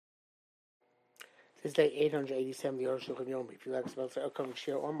This is day 887 of the Yorush Shulchan Yomi. If you'd like to upcoming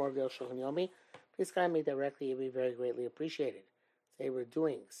share or more of the Yorush Shulchan Yomi, please contact me directly. It would be very greatly appreciated. Today we're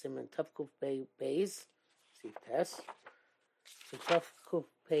doing Simon Tufkuf Beis, Siv Tes, Tufkuf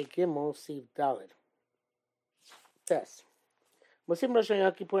Pei Gimel, Siv Dalid. Tes. Mosim Rosh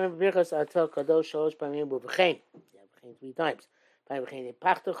Hashanah Kippurim V'Birchas Atel Kadosh Shalosh Pamim V'V'chein. Yeah, V'chein 3 times. V'chein in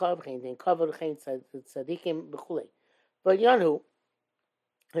Pachtucha, V'chein in Kavod, V'chein Tzadikim B'chulei. But Yanhu,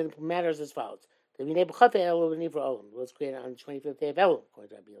 it matters as follows. The B'nei B'chata Elul V'nivra Olam was created on the 25th day of Elul, according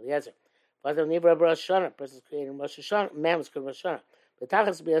to Rabbi Eliezer. But the Nivra Rosh Hashanah, person was created in Rosh Hashanah, man was created in Rosh Hashanah. The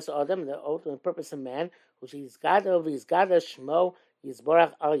Tachas B'yas Adam, the ultimate purpose of man, which is Gado V'Yizgada Shmo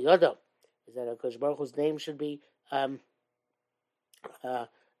Yizborach Al Yodo, is that Hakadosh Baruch Hu's name should be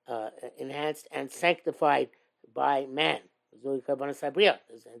enhanced and sanctified by man. Zuli Kavanah Sabriya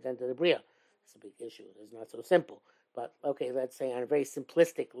is the intent of the Bria. It's a big issue. It's not so simple. But okay, let's say on a very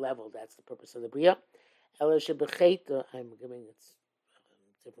simplistic level, that's the purpose of the Bria. I'm giving it's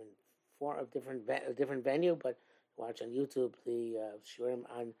different form of different venue, but watch on YouTube the shurim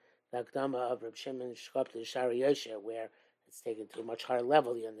on the Akdama of Reb Shimon Shkop to Shari Yoshe, where it's taken to a much higher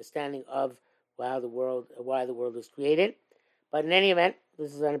level, the understanding of why the world was created. But in any event,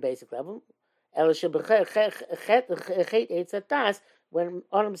 this is on a basic level. When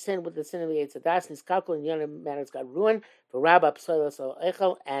Adam sinned with the sin of the Eitz Hadas, his calcul and the other matters got ruined. For Rabba Psoilos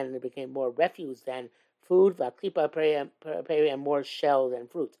Echel, and it became more refuse than food. Vaklipa peri, and more shell than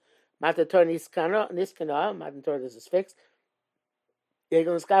fruit. Matan Torah Niskana, Matan Torah is fixed.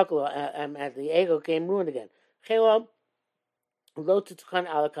 Ego Niskalkul, and the ego came ruined again. Chelo, lo tutukan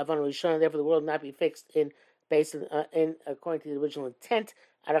ala kavan rishon, therefore the world will not be fixed in according to the original intent.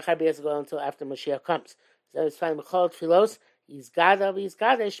 Until after Mashiach comes. So it's fine. Mechol Tfilos. He's Gada,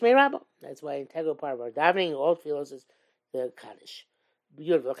 Shmei Rabba. That's why integral part of our davening, all tefillos, is the Kaddish.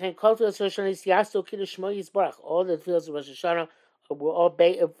 Beautiful. All the tefillos of Rosh Hashanah were all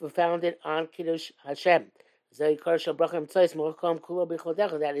founded on Kiddush Hashem. That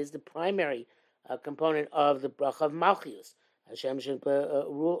is the primary component of the bracha of Malchus. Hashem should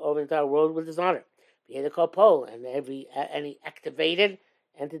rule over the entire world with his honor. And any activated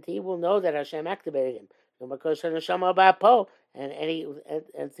entity will know that Hashem activated him. And any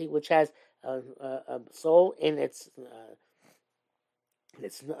entity which has a soul in its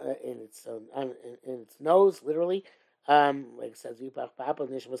nose, literally, like it says,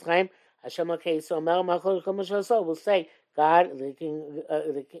 Hashem will say, God, the King,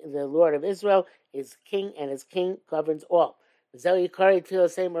 the Lord of Israel, is King, and his King governs all. That's the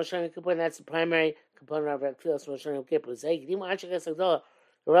primary component of our tefillah Rosh Hashanah Kippur.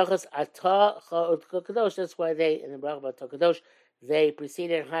 That's why they, in the Baruch Atah Kadosh, they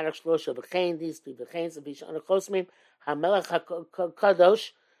preceded Hanach Shlosha V'chein, these three V'cheins of Bishana Chosmim, HaMelech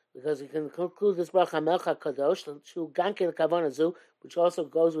HaKadosh, because we can conclude this Baruch HaMelech HaKadosh, Shu Gankin Kavonazu, which also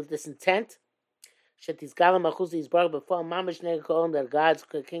goes with this intent, Shetis Galam Achuz Yis Baruch before Mamish Negakolim, that God's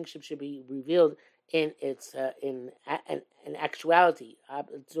kingship should be revealed in its in actuality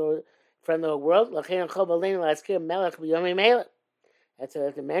from the world. That's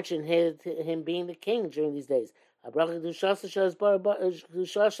to mention him being the king during these days. And the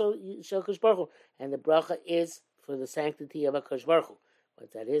bracha is for the sanctity of HaKadosh Baruch Hu.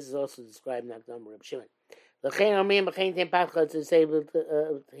 What that is also described in Akdam Reb Shimon. They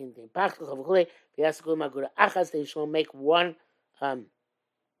shall make one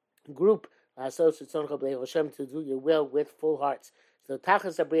group to do your will with full hearts. So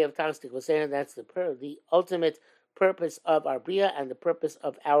Tachas Abriya of Tachas was saying that's the ultimate purpose of our Bria and the purpose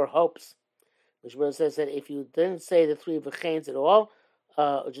of our hopes. Which says that if you didn't say the three V'cheins at all,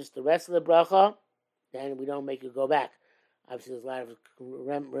 or just the rest of the bracha, then we don't make you go back. Obviously, there's a lot of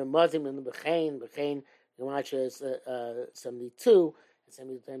remuzim in the V'chein, Gematria is 72, and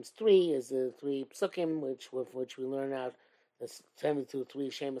 72 times 3 is the 3 psukim, which we learn out the 72, 3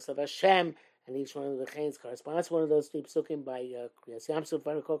 Shemus of Hashem, and each one of the V'cheins corresponds to one of those 3 psukim by Kriyas Yamsuf, if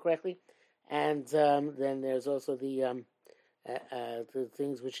I recall correctly. And then there's also the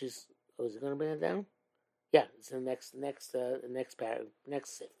things which is. Oh, is it going to bring it down? Yeah, it's the next paragraph,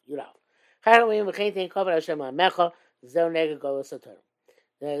 next sif. Yurav.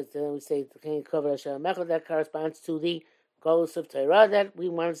 Then we say that corresponds to the goals of Torah that we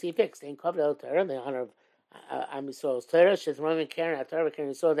want to see fixed. In Kavod Torah, the honor of Am Yisrael's Torah, Shesmam Karen Torah,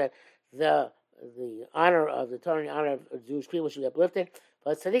 Karen saw that the honor of the Torah and the honor of Jewish people should be uplifted.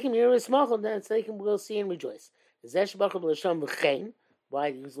 But tzaddikim yiru v'smachol, then tzaddikim will see and rejoice. Zesh b'achol b'lashon v'chein. Why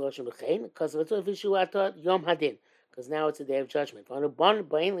use lashon v'chein? Because of it, Yom Hadin. Because now it's a day of judgment. Come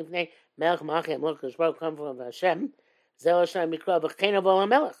from Hashem. Like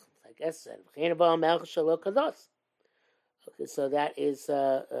guess said. Okay, so that is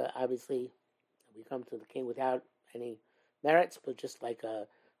obviously we come to the king without any merits, but just like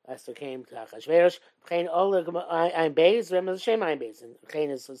Esther came to Achashverosh. Chen Oleg Ein Beis, Remez Shem Ein Beis, and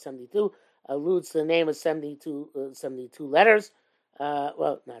Chen is 72, alludes to the name of 72 letters.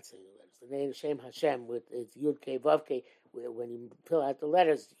 Well, not 72 letters. The name Shem Hashem with its Yud K Vav K. When you fill out the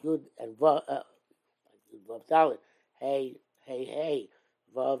letters, Yud and Vav, Vav Dalet. Hey, hey, hey.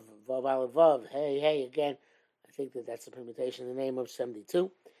 Vav, Vav Aleph Vav. Hey, hey. Again, I think that's the permutation. The name of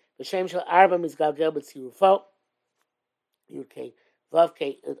 72. The Shem Shel Arba Mizgalgel B'Tzirufo. Yud K Vav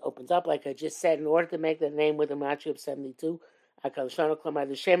K. It opens up like I just said. In order to make the name with a match of 72, Akal Shana Klamar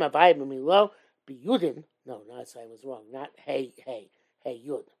the Shem Avayim Milo B'Yudin. No, I was wrong. Not hey, hey, hey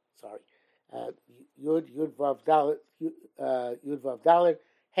Yud. Sorry. Yud Vav Dalet, Yud Vav Dalet,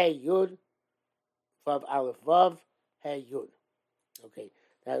 Hey Yud, Vav Aleph Vav, Hey Yud. Okay,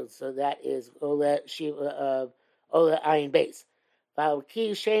 so that is Ola Ayin Beis. Val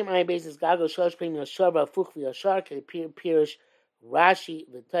Ki Shem Ayin Beis is Gago Shosh Prim Yashar Fuch V'Yashar Ke Pirish Rashi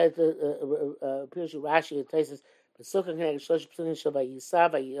Pirish Rashi the Taisus Pesukah Connected Shosh Pesukim Shel Vayisa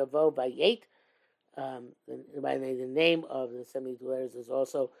Vayavo Vayet. By the name of the 72 letters is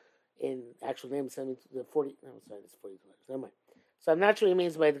also in actual name 72 the 40. No, sorry, it's 42 letters. Never mind. So I'm not sure what it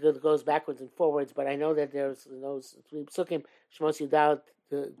means by it goes backwards and forwards, but I know that there's those three psukim Shmos Yudal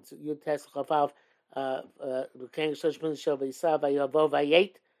to Yud Tes Chafav Kang Shosh Pin Shel Vayisa Vayavo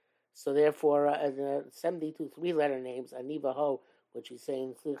Vayet. So therefore, the 72 three-letter names Aniva Ho, which he's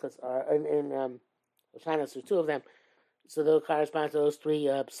saying Slichas are in China, so two of them. So they'll correspond to those three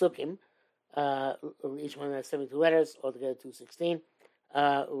psukim. Each one has 72 letters, altogether 216. We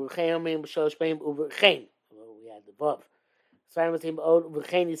had the above. They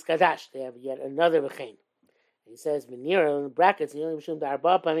have yet another v'chein. He says, "Menira in brackets. The only mishum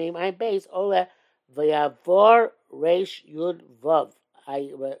darba pamim ein beis ole vayavor reish yud vav.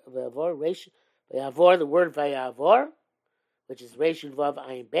 Vayavor reish vayavor the word vayavor, which is reish yud vav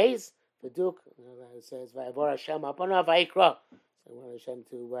ein beis. The Duke says vayavor Hashem apanav vayikra. So we want Hashem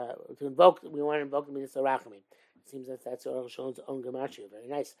to invoke. We want to invoke the Midas Rachamim. It seems that that's Aruch Shon's own gematria. Very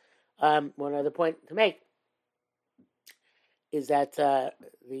nice. One other point to make is that those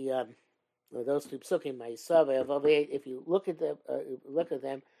three psukim, if you look at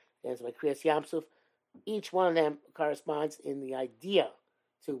them, as by Kriyas Yamsuf, each one of them corresponds in the idea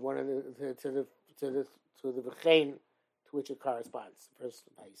to one of the v'chein to which it corresponds. First,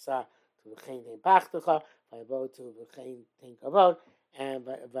 Vayisa to v'chein tein pachtecha, Vayavo to v'chein tein kavod, and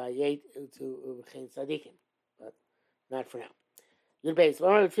Vayet to v'chein tzadikim. But not for now. Yud Beis.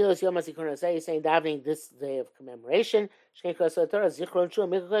 One of the tefillos Yom HaZikaron Hazeh is saying davening this day of commemoration. Shkein Kosel Torah Zichron Shul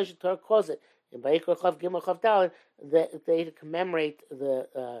Mikdash Torah calls it in Vayikra Chav Gimel Chav Daled they commemorate the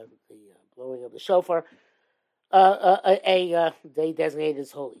blowing of the shofar. They designate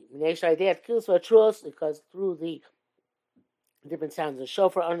as holy. Because through the different sounds of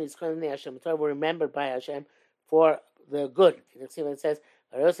shofar, only Hashem Torah were remembered by Hashem for the good. You see what it says.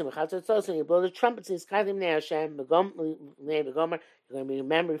 You blow the trumpets in Skadim Ne Hashem, you're going to be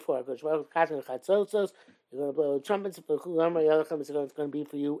remembered for it. You're going to blow the trumpets for it's going to be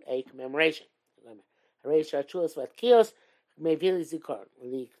for you a commemoration. The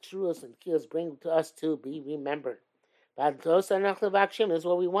truos and kios bring to us to be remembered. This is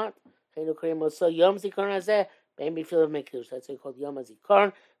what we want. That's why it's called Yom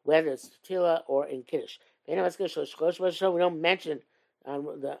HaZikaron, whether it's Tefillah or in Kiddush. We don't mention on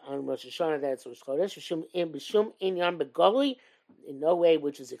Rosh Hashanah that it's Rosh Chodesh. B'shum inyan begoli, in no way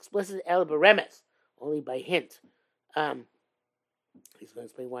which is explicit, el beremes, only by hint. He's going to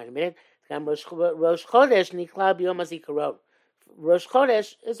explain why in a minute. Rosh Chodesh nikla b'Yom HaZikaron. Rosh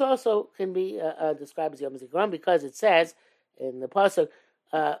Chodesh is also can be described as Yom HaZikaron because it says in the pasuk,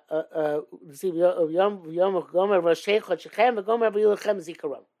 Yom Gomer Roshei Chodshechem v'Gomer v'Yulachem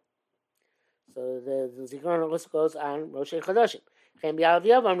Zikaron. So the Zikaron also goes on Roshei Chodoshim.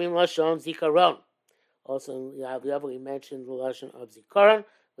 Zikaron. Also in Ya'av we mentioned the lashon of Zikaron,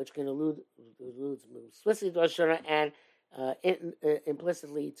 which can allude explicitly to Rosh Hashanah and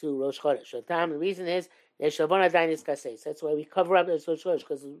implicitly to Rosh Chodesh. The reason is that's why we cover up as Rosh Chodesh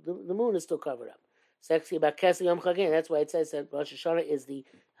because the moon is still covered up. Sexy about Kesel Yom Chagin. That's why it says that Rosh Hashanah is the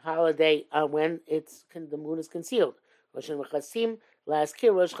holiday when the moon is concealed. Rosh Hashanah last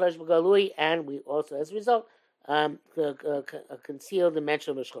year Rosh Chodesh b'Galui, and we also, as a result, conceal the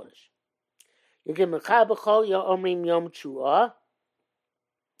mention of Rosh Chodesh. You give Mecha b'Chol Omrim Yom Tshuah.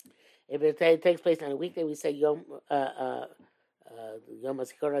 If it takes place on a weekday, we say Yom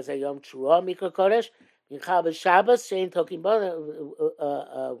HaZikaron say Yom Tshuah Mikra Kodesh. Mecha b'Shabbos Shein Tokim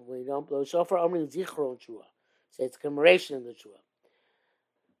Bo. We don't blow shofar, only zichron trua. So it's commemoration of the trua.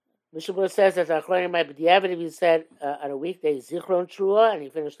 Mishabur says that the Achronim might be if he said on a weekday zichron trua, and he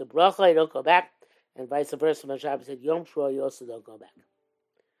finished the bracha, you don't go back, and vice versa. On Shabbos said yom trua, you also don't go back.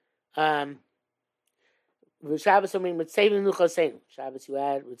 Shabbos, I mean, Mitzvah Nuchasenu. Shabbos, you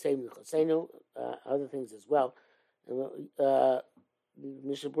add Mitzvah Nuchasenu, other things as well. Mishabura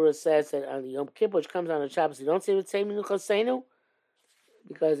says that on the Yom Kippur, which comes on Shabbos, you don't say Mitzvah Nuchasenu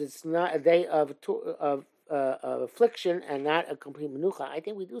because it's not a day of affliction and not a complete menucha. I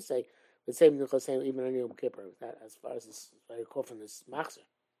think we do say Mitzvah Nuchasenu even on Yom Kippur, that, as far as this, I recall from this Machzor.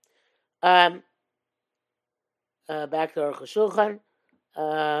 Back to Aruch HaShulchan.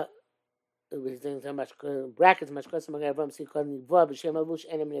 We're doing so much brackets, much closer. I'm assuming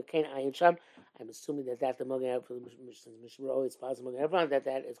that the Magen Avraham, always follows Magen Avraham,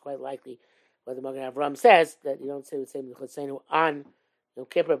 that is quite likely what the Magen Avraham says, that you don't say the same Nuchasenu on Yom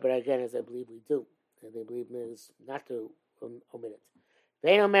Kippur, but again, as I believe we do, and they believe is not to omit it.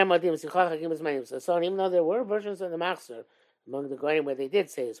 So even though there were versions of the Machzor among the Goyim where they did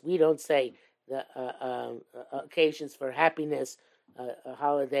say this, we don't say the occasions for happiness,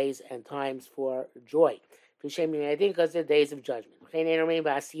 holidays and times for joy. I think because they're days of judgment. We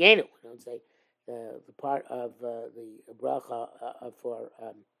don't say the part of the bracha for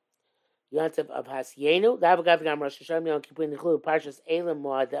Yontif of Hasienu. The Avagav Rosh Hashanah Yom Kippur include Parshas Elam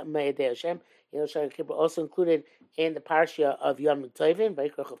Moed Me'edei Hashem. Yom Kippur also included in the parsha of Yom Tovim.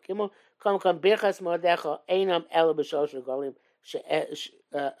 Vayikra Chav Gimel. Kom Birchas Moedecha Einam Ela B'Shalosh Regalim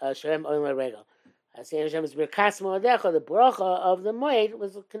Shem Olim Regal. The bracha of the Moed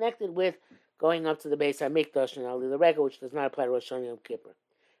was connected with going up to the base of Mikdash and Ali the Rega, which does not apply to Rosh Hashanah Yom Kippur.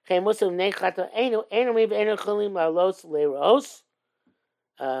 We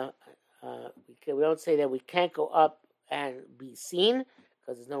don't say that we can't go up and be seen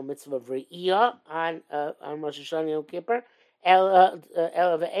because there's no mitzvah of re'iyah on Rosh Hashanah Yom Kippur.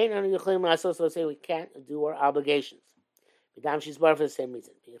 So say we can't do our obligations. She's born for the same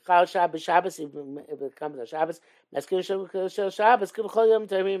reason. Shabbos, if it comes on Shabbos, mention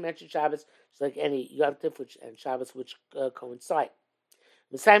Shabbos, it's like any Yom Tov and Shabbos which coincide.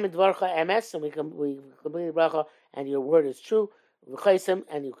 And we complete the bracha, and your word is true.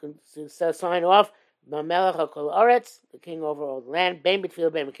 And you can sign off, the king over all the land.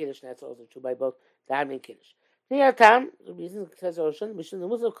 That's also true by both Daven and Kiddush. The reason it says Ocean, we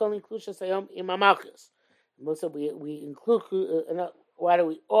include why do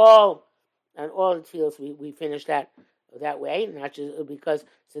we all and all the fields we finish that way, not just because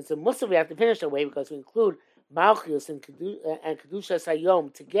since a Musaf we have to finish that way because we include Malchus and Kedushas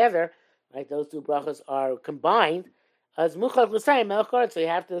Hayom together, right? Those two brachas are combined as Muchal L'Sayim Melech Haaretz. So you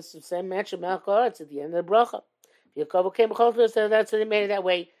have to same mention Melech Haaretz at the end of the bracha. Yaakov came so that's they made it that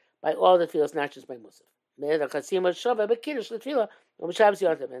way by all the fields, not just by Musaf. Made the Chasima Shavah but Kiddush L'Tfilah on Shabbos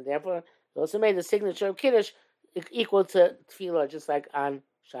Yontif, and therefore they also made the signature of Kiddush equal to Tefillah, just like on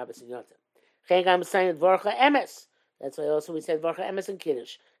Shabbos and Yontif. Chegam signed Dvorcha Emes. That's why also we said Dvorcha Emes and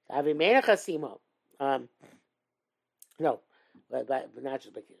Kiddush. Avi Meina Chasimo. No, but not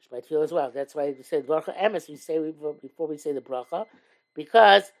just by Kiddush, by Tefillah as well. That's why we said Dvorcha Emes. We say before we say the bracha,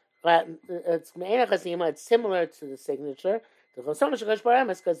 because it's Meina Chasimo. It's similar to the signature. The Chosam Shekadosh Baruch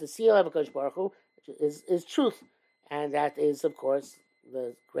Emes, because the seal of Hakadosh Baruch Hu is truth, and that is of course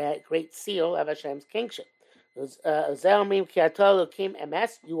the great seal of Hashem's kingship. You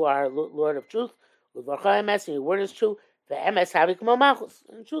are Lord of truth. And your word is true. And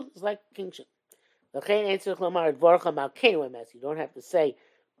truth is like kingship. You don't have to say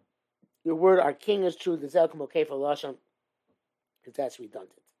your word, our king is true, because that's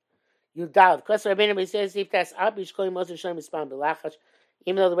redundant. You dial. Because Rabbeinu says, if that's up, even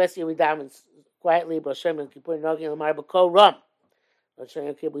though the rest of your redundant quietly, we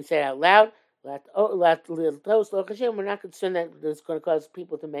say it out loud. We're not concerned that it's going to cause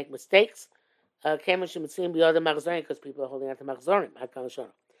people to make mistakes. Because people are holding on to Machzorim.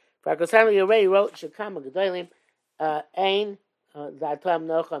 Farkosanu, you already wrote Shekama Gedolim. Ein Datam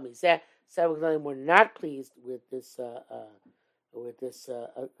Nocham Izeh. Several Gedolim were not pleased with this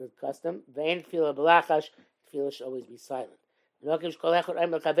custom. Vein Tefillah B'lachash. Tefillah should always be silent. Nokim Shkol Echad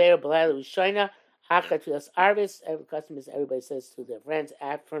Oim L'Chaver B'layla Rishayna. Achat Tefillas Arvis. Every custom is everybody says to their friends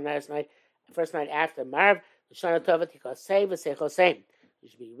after first night after Marv. L'Shana Tova Tikosei V'Sei Choseim. It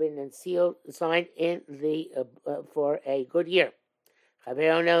should be written and sealed, signed in the for a good year.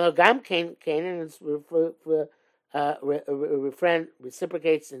 Canaan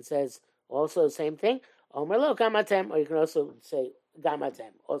reciprocates and says also the same thing. Or you can also say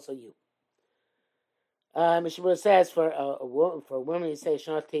Gamatem, also you. Mishabura says for a woman, you say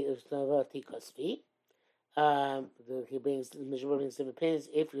Shana Tikosvi. He brings Mishabura brings some opinions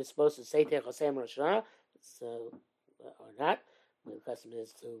if you're supposed to say Techosem Rosh Hashanah, or not. The custom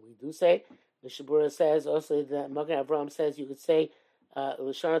is we do say. Mishabura says also that Magen Avraham says you could say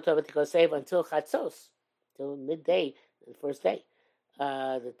Lashana Tova Tikosem until Chatzos, till midday, the first day.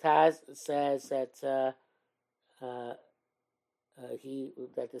 The Taz says that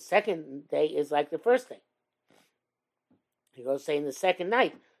that the second day is like the first day. He goes saying the second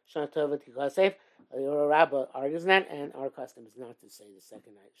night, Shana Tova Tikosef. Your rabbi argues that, and our custom is not to say the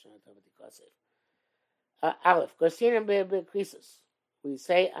second night, Shana Tova Tikosef. Aleph, Gosina increases. We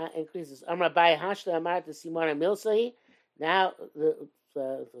say increases. Amar Bai Hashla Amar to Simona Milsahi. Now,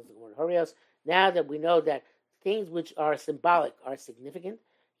 now that we know that things which are symbolic are significant.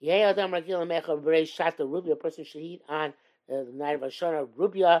 A person should eat on the night of Hashanah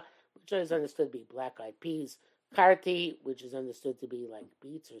rubia, which is understood to be black-eyed peas, karti, which is understood to be like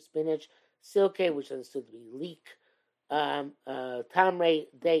beets or spinach, silke, which is understood to be leek, tamre,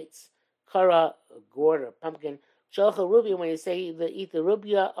 dates, kara, gourd or pumpkin. Shalcha rubia, when you say eat the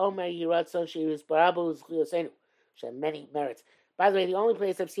rubia, omer yiratzon sheiris barabu zchiyosenu, which have many merits. By the way, the only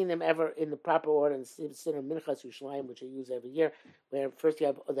place I've seen them ever in the proper order is Siddur Minchas Yerushalayim, which I use every year, where first you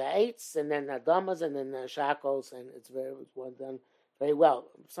have the eights, and then the damas, and then the shakos, and it's well done very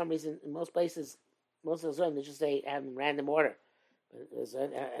well. For some reason, in most places, most of the time, they just say have in random order.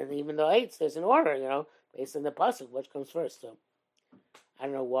 And even though eights, there's an order, based on the pasuk, which comes first. So I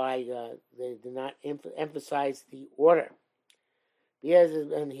don't know why they did not emphasize the order.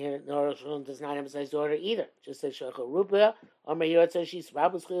 And here, Rosh does not emphasize the order either. Just says Shachar Rubia, Omer Yiratzon Shis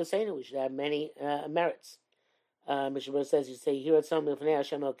Rabbus Chiyosenu. We should have many merits. Mishabur says you say Yiratzon Milfanei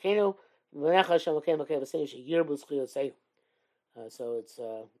Hashem Elkeinu, V'necha Hashem Elkeinu Elkeinu V'seinu She Yirbus Chiyosenu. So it's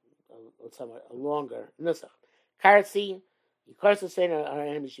somewhat a longer nusach. Karatzi, Yikarsu Seinu, our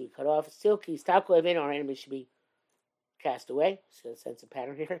enemies should be cut off. Silki, Stako Evenu, our enemies should be cast away. So a sense of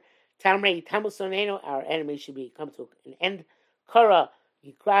pattern here. Tamrei Tamusonenu, our enemies should be come to an end. Kara,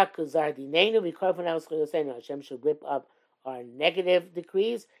 Yikra Kuzardinenu, Vikarfanel Schuyosenu. Hashem should rip up our negative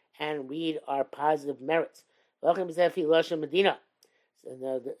decrees and read our positive merits. Welcome to Zefi Lasha Medina.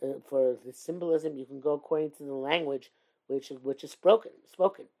 For the symbolism, you can go according to the language which is spoken.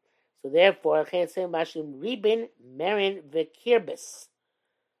 So therefore, Ribin, Merin, Vikirbis.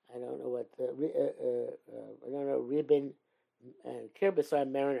 I don't know what Ribin and Kirbis are.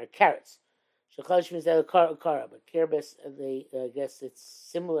 Merin are carrots. Shachalish means kara, but kirbis, they guess it's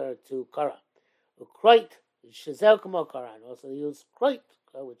similar to kara. Kroit, shazel kamo kara, and also they use kroit,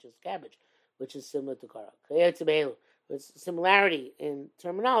 which is cabbage, which is similar to kara. Kayetz with similarity in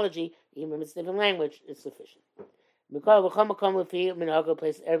terminology, even if it's different language, is sufficient. Mikol v'chol makom lefi minhagol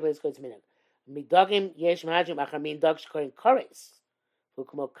place everybody's going to minhag. Midagim yesh mahajim achar min dog shkorin kares,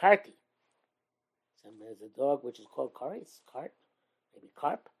 v'kamo karti. There's a dog which is called kares, maybe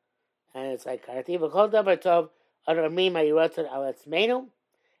carp. And it's like karati v'chol davar tov adar mi ma yiratzon al etzmeinu,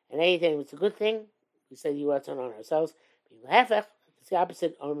 and anything that's a good thing, we say yiratzon on ourselves. B'hefech, it's the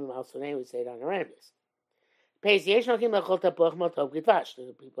opposite. Omrim al sonei, we say it on our enemies. Peis yesh nokim lechol tapuach mal tov gitvash.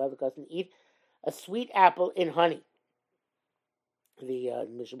 The people have the custom to eat a sweet apple in honey. The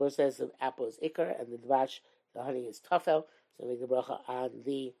Mishabur says the apple is ikar and the dvash, the honey is tafel. So make the bracha on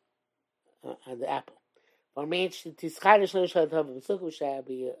the apple. For me, which shall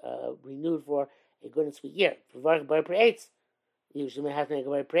be renewed for a good and sweet year. Usually we have to make a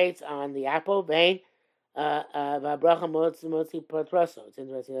bar prates on the apple vein. It's interesting,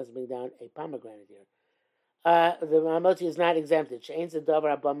 he doesn't bring down a pomegranate here. The Ramoti is not exempted.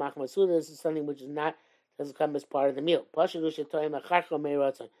 This is something which doesn't come as part of the meal. So you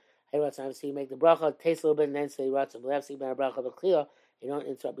make the bracha, taste a little bit, and then say bracha. You don't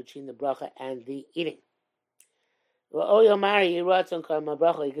interrupt between the bracha and the eating. You can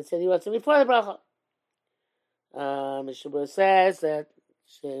say Yiratzon before the bracha. Mishabur says that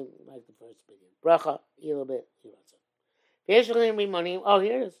like the first video. Bracha, eat a little bit, Yiratzon. Oh,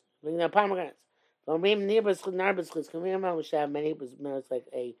 here it is. Bring the pomegranates. We should have many, it's like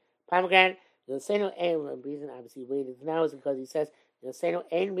a pomegranate. The reason obviously read it now is because he says hard to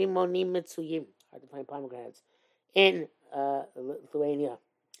find pomegranates in Lithuania.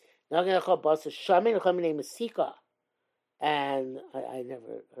 And I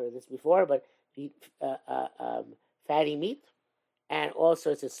never heard this before, but fatty meat and all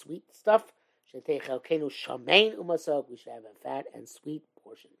sorts of sweet stuff. We should have a fat and sweet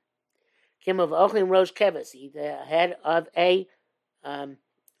portion. Kim of Ochlim Rosh Kevis, eat the head of a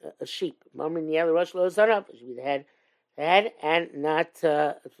sheep. Moment the other Rosh Lo Zanab, it should be the head and not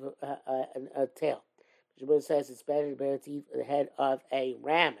a tail. Mishabur says it's better to eat the head of a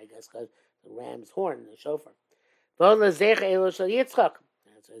ram, I guess, because the ram's horn, the shofar. It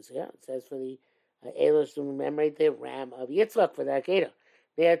says for the Elosh to commemorate the ram of Yitzchak for that Geda.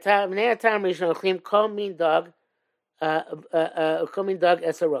 Coming dog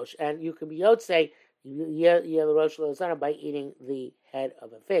esarosh, and you can be yotzei rosh lozana by eating the head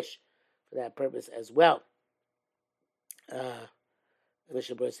of a fish for that purpose as well.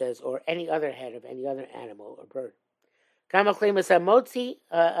 Mishabur says, or any other head of any other animal or bird. Kama claims a motzi,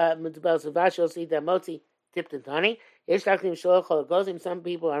 you'll see that motzi dipped in honey. Some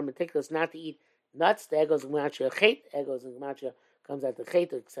people are meticulous not to eat nuts. The egos in gematria chet. Egos in gematria comes out the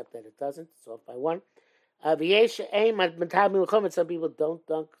chet, except that it doesn't. It's off by one. Some people don't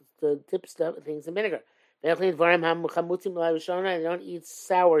dip stuff, things in vinegar. They don't eat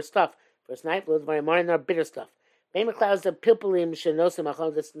sour stuff. First night, nor bitter stuff. That's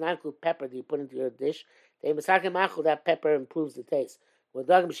not include pepper that you put into your dish. That pepper improves the taste.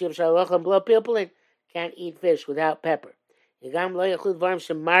 Can't eat fish without pepper. Shouldn't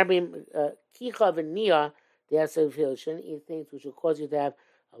eat things which will cause you to have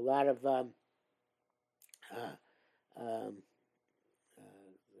a lot of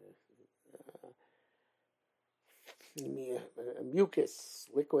mucus,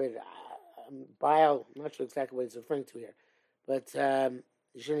 liquid, bile. I'm not sure exactly what it's referring to here, but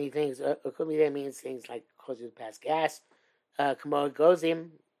you shouldn't eat things. Could be that means things like cause you to pass gas.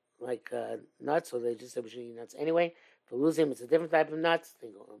 Gozim, like nuts, so they just said we should eat nuts anyway. For losing, it's a different type of nuts. I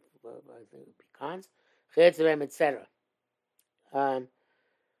think pecans, etc.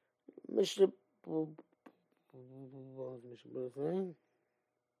 Mr.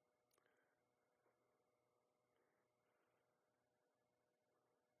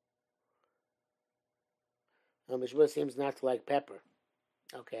 Mishmur seems not to like pepper.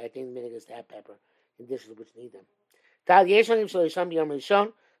 Okay, I think the minhag is to have pepper in dishes which need them.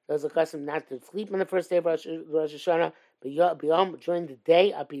 There's a custom not to sleep on the first day of Rosh Hashanah, but during the day,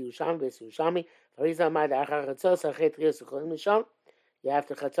 you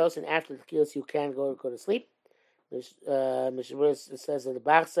after chatzos and after the kilos you can go to sleep. Mishabur says that the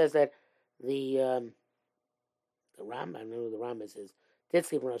Bach says that the Ram, I don't know who the Ram is did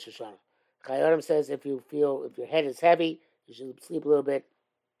sleep on Rosh Hashanah. Chayotim says if your head is heavy, you should sleep a little bit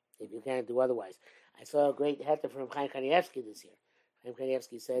if you can't do otherwise. I saw a great heter from Chaim Kanievsky this year. Chaim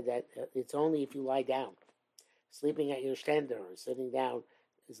Kanievsky said that it's only if you lie down. Sleeping at your stender or sitting down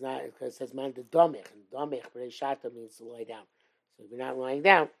is not, because it says man de domich, and domich, shata means to lie down. So if you're not lying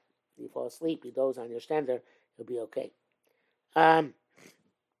down, you fall asleep, you doze on your stender, you'll be okay. V'yoshe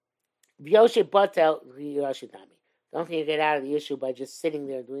batel v'yashitami. Don't think you get out of the issue by just sitting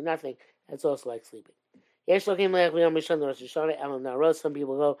there doing nothing. That's also like sleeping. Some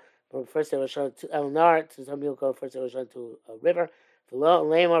people go from first day Rosh Hashanah to El Nar, some people go first day Rosh Hashanah to a river. They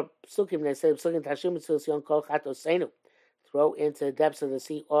say throw into the depths of the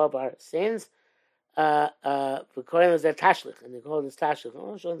sea all of our sins. And they call this tashlich.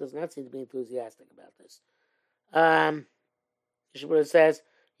 Oh, Shon does not seem to be enthusiastic about this. Yeshua says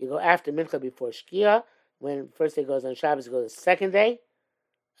you go after mincha before shkia. When first day goes on Shabbos, you go the second day.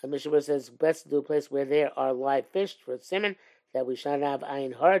 And Mishabur says best to do a place where there are live fish for simon, that we shouldn't have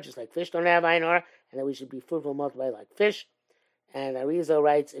ayin har, just like fish don't have ayin har, and that we should be fruitful, multiply like fish. And Arizal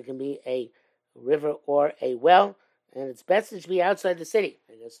writes it can be a river or a well, and it's best to be outside the city.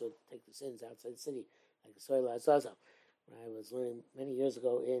 I guess so take the sins outside the city, like the Soil Azazel. I was learning many years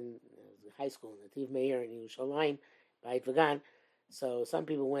ago in high school in the Tiv Meir in Yerushalayim, by Vagan. So some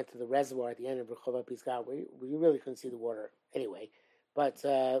people went to the reservoir at the end of Rehovot Pisgah, where you really couldn't see the water anyway. But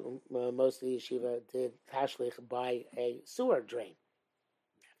most of the yeshiva did tashlich by a sewer drain.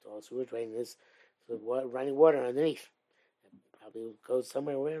 After all, a sewer drain is running water underneath. It probably goes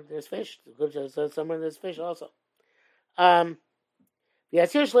somewhere where there's fish. It goes somewhere there's fish also. And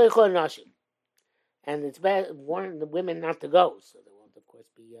it's bad warning the women not to go, so there won't, of course,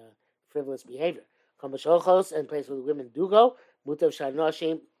 be frivolous behavior. And place where the women do go, mutav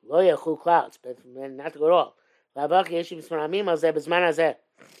shanoshim lo yachu clouds, but for men not to go at all. And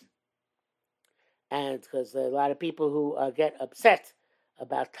because a lot of people who get upset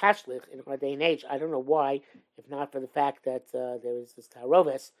about tashlich in our day and age, I don't know why, if not for the fact that there is this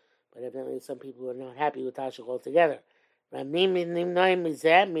taroves, but evidently some people are not happy with tashlich altogether. Maybe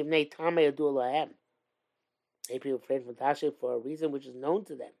people afraid from tashlich for a reason which is known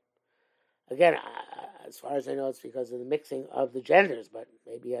to them. Again, as far as I know, it's because of the mixing of the genders, but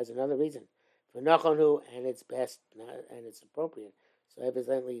maybe he has another reason. For Nachonu, and it's best, and it's appropriate. So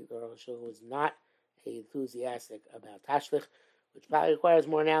evidently, the Rosh Hashanah was not enthusiastic about tashlich, which probably requires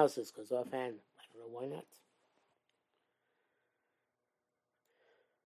more analysis, because offhand, I don't don't know why not.